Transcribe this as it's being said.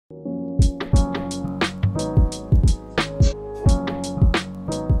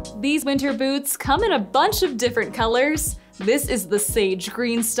These winter boots come in a bunch of different colors. This is the sage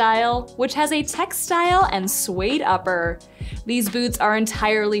green style, which has a textile and suede upper. These boots are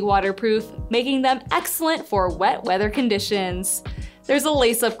entirely waterproof, making them excellent for wet weather conditions. There's a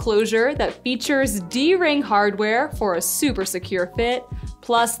lace-up closure that features D-ring hardware for a super secure fit,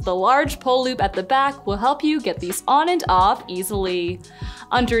 plus the large pull loop at the back will help you get these on and off easily.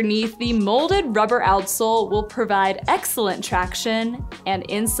 Underneath, the molded rubber outsole will provide excellent traction, and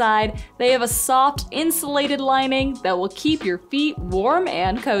inside, they have a soft insulated lining that will keep your feet warm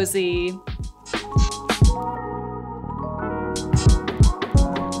and cozy.